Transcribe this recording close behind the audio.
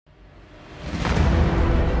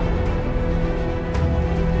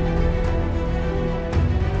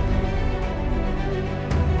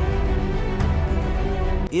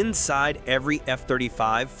Inside every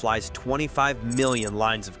F-35 flies 25 million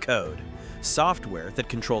lines of code. Software that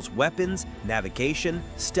controls weapons, navigation,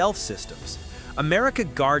 stealth systems. America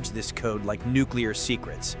guards this code like nuclear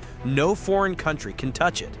secrets. No foreign country can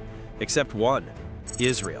touch it, except one,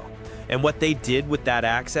 Israel. And what they did with that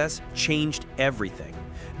access changed everything.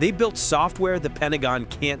 They built software the Pentagon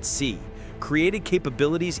can't see, created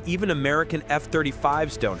capabilities even American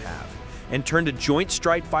F-35s don't have, and turned a Joint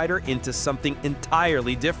Strike Fighter into something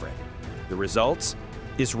entirely different. The results?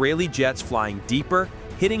 Israeli jets flying deeper,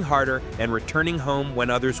 hitting harder, and returning home when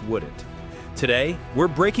others wouldn't. Today, we're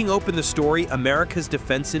breaking open the story America's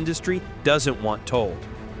defense industry doesn't want told.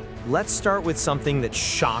 Let's start with something that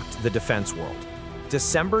shocked the defense world.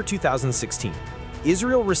 December 2016,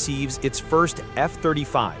 Israel receives its first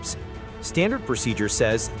F-35s. Standard procedure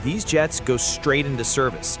says these jets go straight into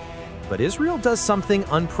service. But Israel does something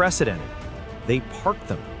unprecedented. They park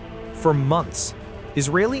them. For months,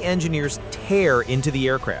 Israeli engineers tear into the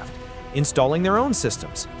aircraft, installing their own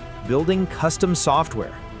systems, building custom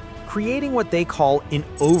software, creating what they call an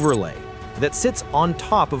overlay that sits on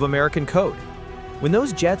top of American code. When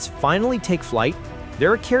those jets finally take flight,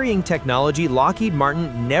 they're carrying technology Lockheed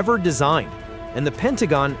Martin never designed and the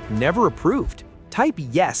Pentagon never approved. Type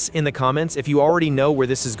yes in the comments if you already know where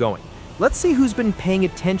this is going. Let's see who's been paying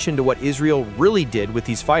attention to what Israel really did with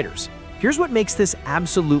these fighters. Here's what makes this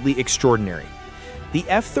absolutely extraordinary. The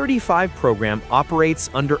F-35 program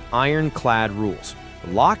operates under ironclad rules.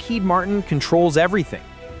 Lockheed Martin controls everything.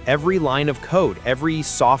 Every line of code, every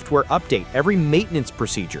software update, every maintenance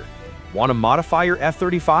procedure. Want to modify your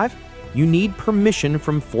F-35? You need permission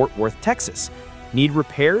from Fort Worth, Texas. Need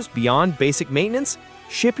repairs beyond basic maintenance?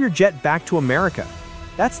 Ship your jet back to America.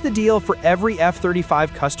 That's the deal for every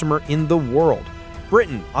F-35 customer in the world.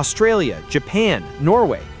 Britain, Australia, Japan,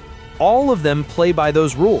 Norway. All of them play by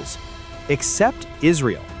those rules. Except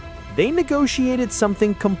Israel. They negotiated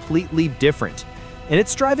something completely different, and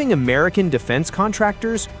it's driving American defense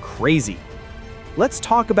contractors crazy. Let's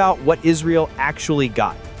talk about what Israel actually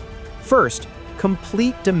got. First,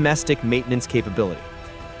 complete domestic maintenance capability.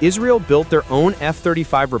 Israel built their own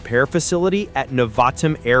F-35 repair facility at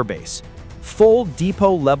Nevatim Air Base. Full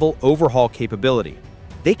depot-level overhaul capability.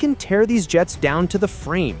 They can tear these jets down to the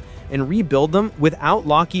frame and rebuild them without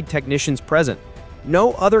Lockheed technicians present.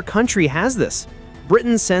 No other country has this.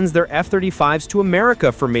 Britain sends their F-35s to America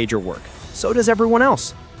for major work. So does everyone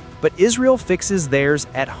else. But Israel fixes theirs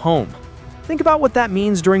at home. Think about what that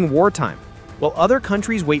means during wartime. While other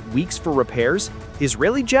countries wait weeks for repairs,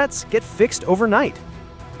 Israeli jets get fixed overnight.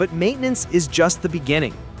 But maintenance is just the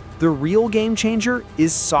beginning. The real game changer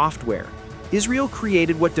is software. Israel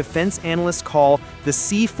created what defense analysts call the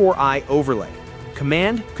C4I overlay: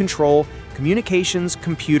 command, control, communications,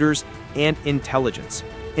 computers, and intelligence.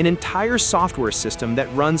 An entire software system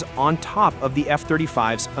that runs on top of the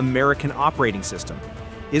F-35's American operating system.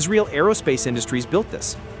 Israel Aerospace Industries built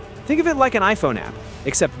this. Think of it like an iPhone app,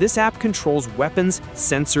 except this app controls weapons,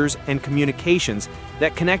 sensors, and communications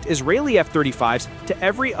that connect Israeli F-35s to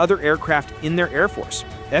every other aircraft in their Air Force.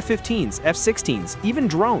 F-15s, F-16s, even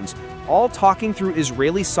drones, all talking through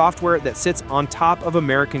Israeli software that sits on top of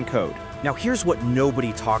American code. Now here's what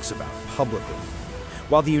nobody talks about publicly.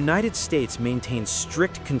 While the United States maintains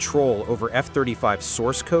strict control over F-35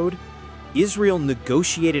 source code, Israel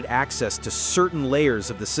negotiated access to certain layers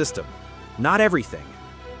of the system. Not everything,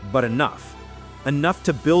 but enough. Enough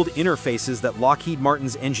to build interfaces that Lockheed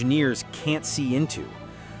Martin's engineers can't see into.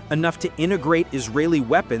 Enough to integrate Israeli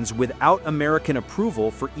weapons without American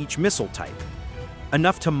approval for each missile type.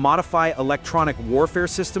 Enough to modify electronic warfare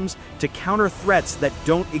systems to counter threats that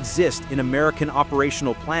don't exist in American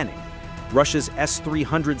operational planning. Russia's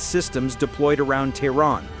S-300 systems deployed around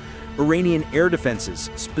Tehran, Iranian air defenses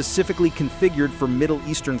specifically configured for Middle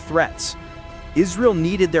Eastern threats. Israel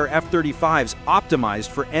needed their F-35s optimized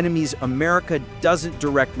for enemies America doesn't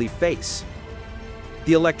directly face.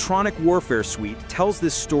 The electronic warfare suite tells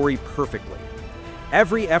this story perfectly.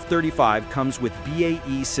 Every F-35 comes with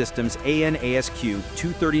BAE Systems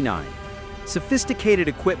AN/ASQ-239, sophisticated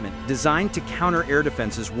equipment designed to counter air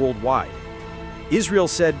defenses worldwide. Israel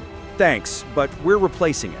said, "Thanks, but we're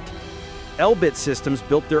replacing it." Elbit Systems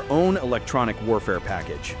built their own electronic warfare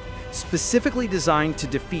package, specifically designed to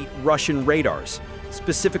defeat Russian radars,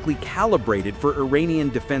 specifically calibrated for Iranian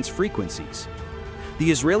defense frequencies. The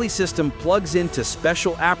Israeli system plugs into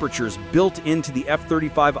special apertures built into the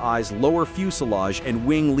F-35I's lower fuselage and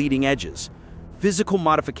wing leading edges, physical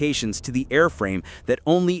modifications to the airframe that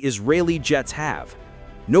only Israeli jets have.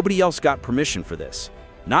 Nobody else got permission for this.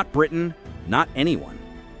 Not Britain, not anyone.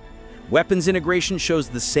 Weapons integration shows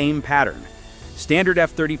the same pattern. Standard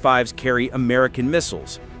F-35s carry American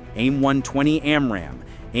missiles, AIM-120 AMRAAM,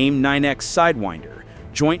 AIM-9X Sidewinder,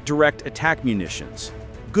 Joint Direct Attack Munitions.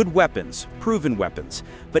 Good weapons, proven weapons,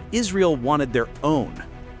 but Israel wanted their own.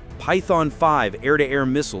 Python 5 air-to-air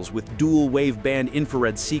missiles with dual waveband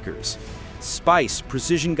infrared seekers. SPICE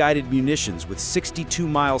precision-guided munitions with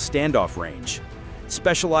 62-mile standoff range.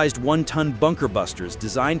 Specialized one-ton bunker busters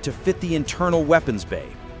designed to fit the internal weapons bay.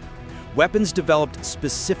 Weapons developed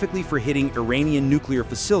specifically for hitting Iranian nuclear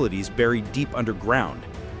facilities buried deep underground.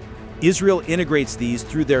 Israel integrates these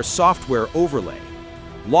through their software overlay.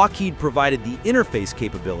 Lockheed provided the interface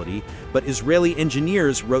capability, but Israeli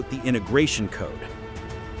engineers wrote the integration code.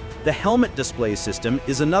 The helmet display system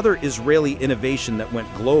is another Israeli innovation that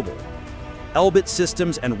went global. Elbit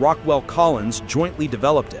Systems and Rockwell Collins jointly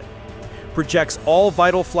developed it. Projects all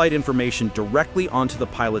vital flight information directly onto the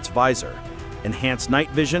pilot's visor. Enhanced night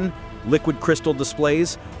vision, liquid crystal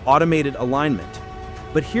displays, automated alignment.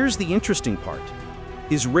 But here's the interesting part.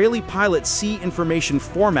 Israeli pilots see information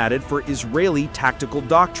formatted for Israeli tactical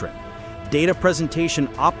doctrine. Data presentation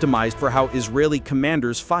optimized for how Israeli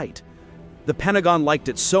commanders fight. The Pentagon liked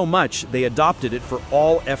it so much, they adopted it for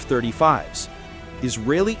all F-35s.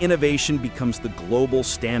 Israeli innovation becomes the global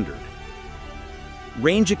standard.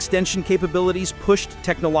 Range extension capabilities pushed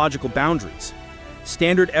technological boundaries.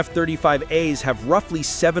 Standard F-35As have roughly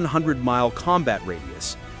 700-mile combat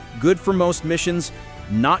radius. Good for most missions,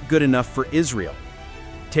 not good enough for Israel.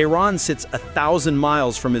 Tehran sits 1,000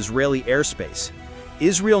 miles from Israeli airspace.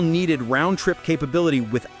 Israel needed round-trip capability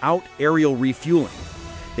without aerial refueling.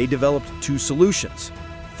 They developed two solutions.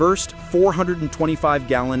 First,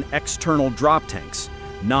 425-gallon external drop tanks,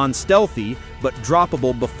 non-stealthy but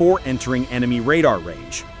droppable before entering enemy radar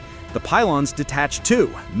range. The pylons detach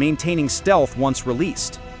too, maintaining stealth once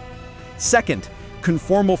released. Second,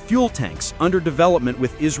 conformal fuel tanks under development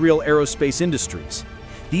with Israel Aerospace Industries.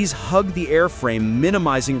 These hug the airframe,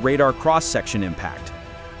 minimizing radar cross-section impact.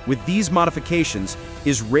 With these modifications,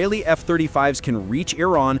 Israeli F-35s can reach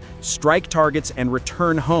Iran, strike targets, and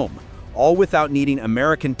return home, all without needing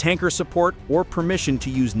American tanker support or permission to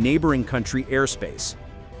use neighboring country airspace.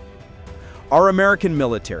 Our American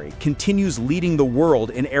military continues leading the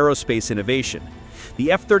world in aerospace innovation.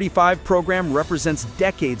 The F-35 program represents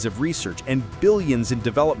decades of research and billions in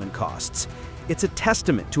development costs. It's a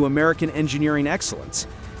testament to American engineering excellence.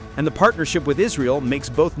 And the partnership with Israel makes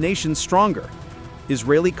both nations stronger.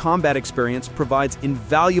 Israeli combat experience provides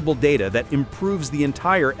invaluable data that improves the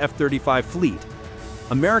entire F-35 fleet.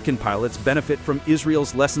 American pilots benefit from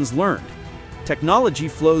Israel's lessons learned. Technology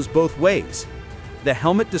flows both ways. The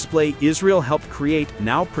helmet display Israel helped create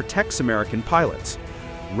now protects American pilots.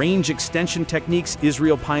 Range extension techniques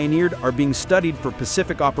Israel pioneered are being studied for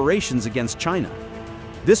Pacific operations against China.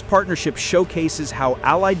 This partnership showcases how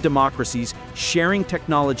allied democracies sharing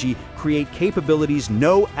technology create capabilities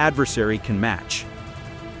no adversary can match.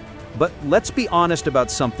 But let's be honest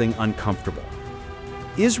about something uncomfortable.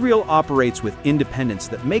 Israel operates with independence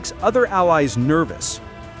that makes other allies nervous.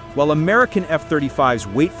 While American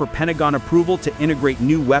F-35s wait for Pentagon approval to integrate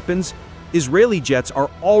new weapons, Israeli jets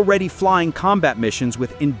are already flying combat missions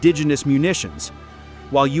with indigenous munitions.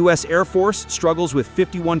 While U.S. Air Force struggles with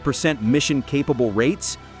 51% mission-capable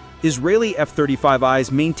rates, Israeli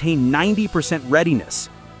F-35Is maintain 90% readiness.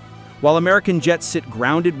 While American jets sit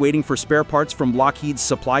grounded waiting for spare parts from Lockheed's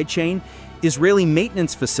supply chain, Israeli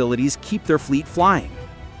maintenance facilities keep their fleet flying.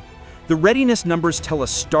 The readiness numbers tell a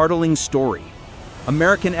startling story.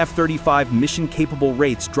 American F-35 mission-capable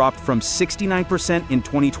rates dropped from 69% in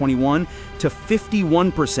 2021 to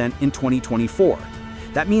 51% in 2024.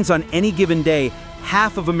 That means on any given day,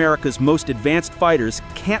 half of America's most advanced fighters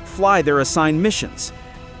can't fly their assigned missions.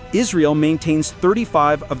 Israel maintains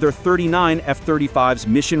 35 of their 39 F-35s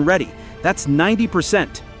mission-ready. That's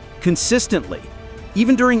 90%, consistently,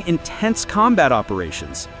 even during intense combat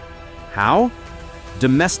operations. How?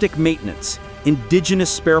 Domestic maintenance,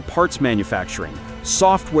 indigenous spare parts manufacturing,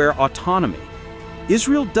 software autonomy.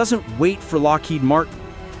 Israel doesn't wait for Lockheed Martin.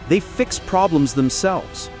 They fix problems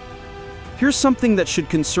themselves. Here's something that should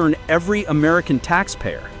concern every American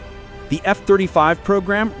taxpayer. The F-35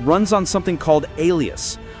 program runs on something called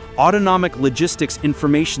ALIAS, Autonomic Logistics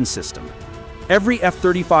Information System. Every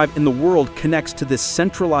F-35 in the world connects to this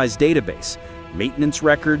centralized database. Maintenance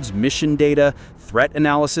records, mission data, threat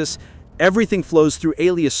analysis, everything flows through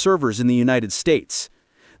ALIAS servers in the United States.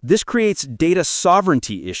 This creates data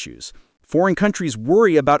sovereignty issues. Foreign countries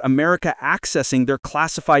worry about America accessing their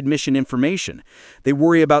classified mission information. They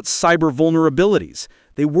worry about cyber vulnerabilities.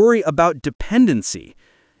 They worry about dependency.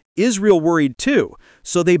 Israel worried too,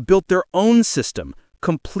 so they built their own system,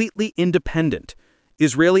 completely independent.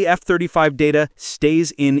 Israeli F-35 data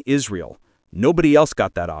stays in Israel. Nobody else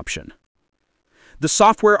got that option. The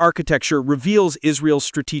software architecture reveals Israel's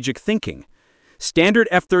strategic thinking. Standard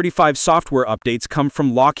F-35 software updates come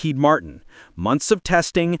from Lockheed Martin. Months of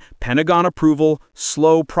testing, Pentagon approval,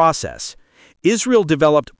 slow process. Israel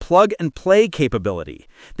developed plug-and-play capability.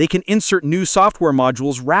 They can insert new software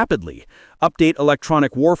modules rapidly, update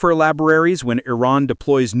electronic warfare libraries when Iran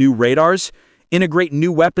deploys new radars, integrate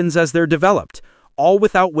new weapons as they're developed, all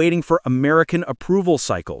without waiting for American approval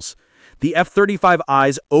cycles. The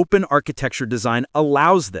F-35I's open architecture design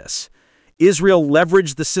allows this. Israel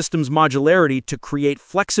leveraged the system's modularity to create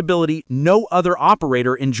flexibility no other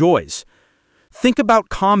operator enjoys. Think about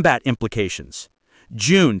combat implications.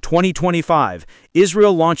 June 2025,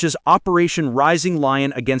 Israel launches Operation Rising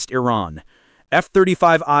Lion against Iran.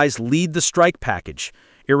 F-35Is lead the strike package.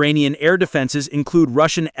 Iranian air defenses include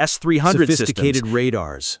Russian S-300 Sophisticated systems.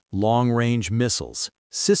 radars, long-range missiles,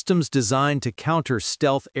 systems designed to counter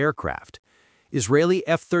stealth aircraft. Israeli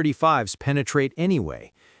F-35s penetrate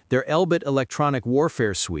anyway. Their Elbit electronic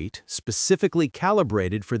warfare suite, specifically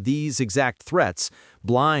calibrated for these exact threats,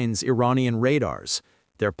 blinds Iranian radars.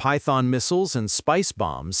 Their Python missiles and spice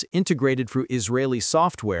bombs, integrated through Israeli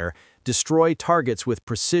software, destroy targets with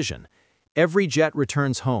precision. Every jet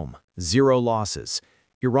returns home, 0 losses.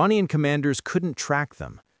 Iranian commanders couldn't track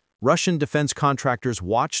them. Russian defense contractors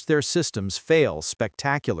watched their systems fail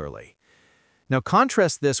spectacularly. Now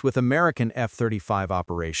contrast this with American F-35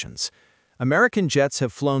 operations. American jets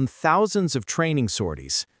have flown thousands of training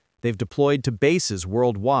sorties. They've deployed to bases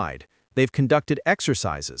worldwide. They've conducted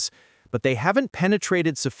exercises. But they haven't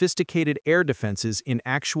penetrated sophisticated air defenses in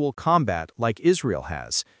actual combat like Israel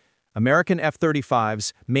has. American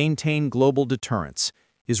F-35s maintain global deterrence.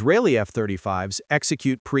 Israeli F-35s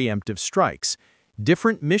execute preemptive strikes.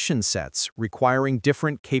 Different mission sets requiring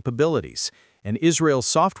different capabilities, and Israel's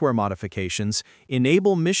software modifications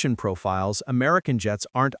enable mission profiles American jets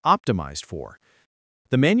aren't optimized for.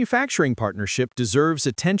 The manufacturing partnership deserves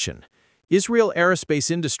attention. Israel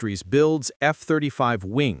Aerospace Industries builds F-35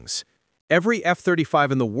 wings. Every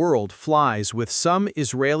F-35 in the world flies with some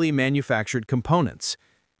Israeli-manufactured components.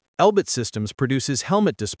 Elbit Systems produces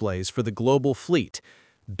helmet displays for the global fleet,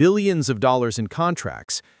 billions of dollars in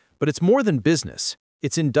contracts, but it's more than business.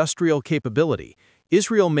 It's industrial capability.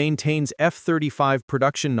 Israel maintains F-35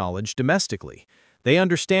 production knowledge domestically. They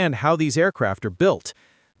understand how these aircraft are built.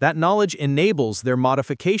 That knowledge enables their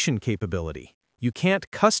modification capability. You can't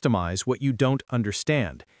customize what you don't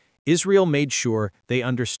understand. Israel made sure they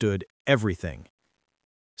understood everything.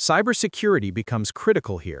 Cybersecurity becomes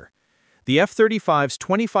critical here. The F-35's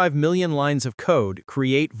 25 million lines of code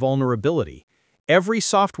create vulnerability. Every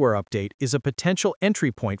software update is a potential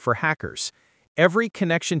entry point for hackers. Every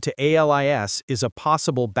connection to ALIS is a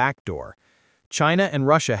possible backdoor. China and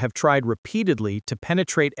Russia have tried repeatedly to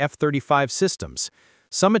penetrate F-35 systems.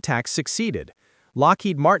 Some attacks succeeded.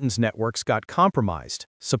 Lockheed Martin's networks got compromised.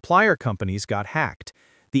 Supplier companies got hacked.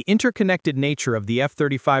 The interconnected nature of the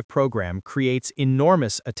F-35 program creates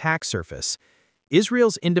enormous attack surface.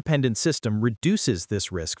 Israel's independent system reduces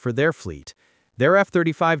this risk for their fleet. Their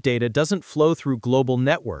F-35 data doesn't flow through global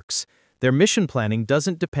networks. Their mission planning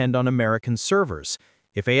doesn't depend on American servers.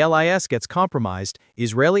 If ALIS gets compromised,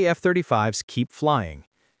 Israeli F-35s keep flying.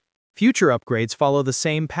 Future upgrades follow the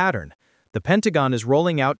same pattern. The Pentagon is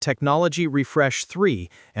rolling out Technology Refresh 3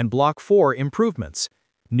 and Block 4 improvements.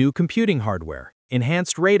 New computing hardware,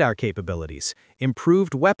 enhanced radar capabilities,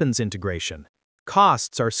 improved weapons integration.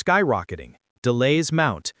 Costs are skyrocketing. Delays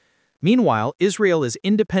mount. Meanwhile, Israel is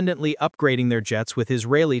independently upgrading their jets with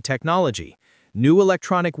Israeli technology, new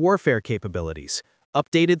electronic warfare capabilities,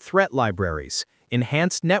 updated threat libraries,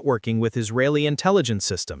 enhanced networking with Israeli intelligence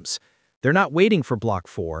systems. They're not waiting for Block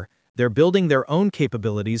 4, they're building their own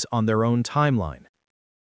capabilities on their own timeline.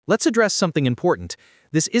 Let's address something important.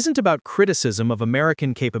 This isn't about criticism of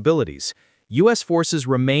American capabilities. U.S. forces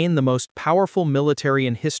remain the most powerful military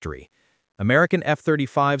in history. American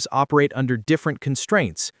F-35s operate under different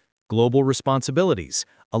constraints, global responsibilities,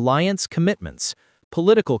 alliance commitments,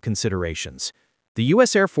 political considerations. The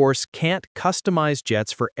U.S. Air Force can't customize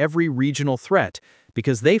jets for every regional threat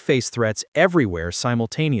because they face threats everywhere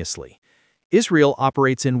simultaneously. Israel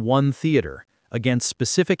operates in one theater, against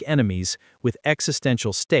specific enemies with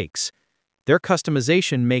existential stakes. Their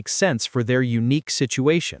customization makes sense for their unique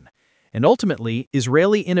situation. And ultimately,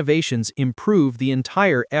 Israeli innovations improve the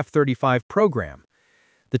entire F-35 program.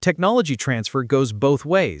 The technology transfer goes both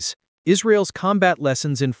ways. Israel's combat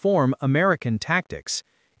lessons inform American tactics.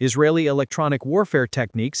 Israeli electronic warfare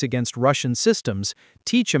techniques against Russian systems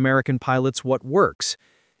teach American pilots what works.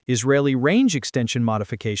 Israeli range extension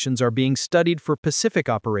modifications are being studied for Pacific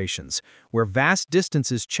operations, where vast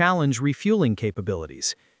distances challenge refueling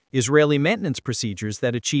capabilities. Israeli maintenance procedures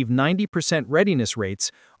that achieve 90% readiness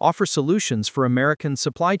rates offer solutions for American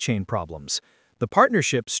supply chain problems. The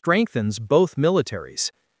partnership strengthens both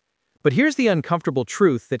militaries. But here's the uncomfortable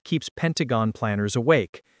truth that keeps Pentagon planners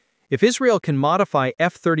awake. If Israel can modify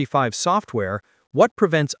F-35 software, what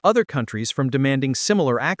prevents other countries from demanding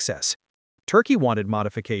similar access? Turkey wanted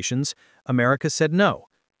modifications, America said no.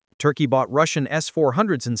 Turkey bought Russian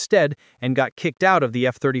S-400s instead and got kicked out of the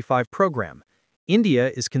F-35 program.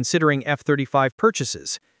 India is considering F-35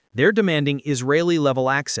 purchases. They're demanding Israeli-level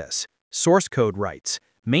access, source code rights,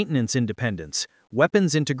 maintenance independence,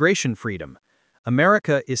 weapons integration freedom.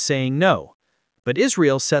 America is saying no. But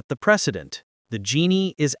Israel set the precedent. The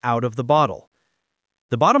genie is out of the bottle.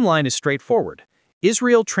 The bottom line is straightforward.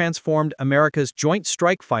 Israel transformed America's Joint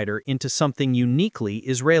Strike Fighter into something uniquely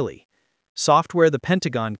Israeli. Software the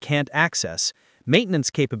Pentagon can't access,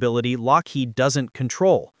 maintenance capability Lockheed doesn't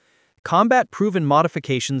control, combat-proven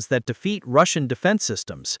modifications that defeat Russian defense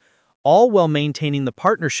systems, all while maintaining the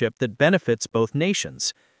partnership that benefits both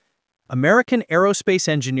nations. American aerospace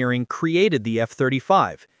engineering created the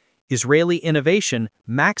F-35. Israeli innovation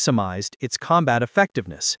maximized its combat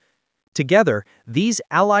effectiveness. Together, these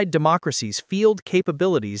allied democracies field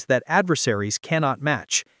capabilities that adversaries cannot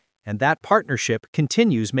match, and that partnership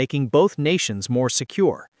continues making both nations more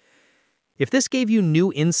secure. If this gave you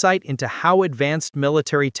new insight into how advanced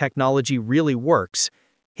military technology really works,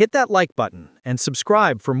 hit that like button and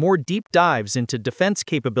subscribe for more deep dives into defense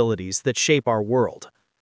capabilities that shape our world.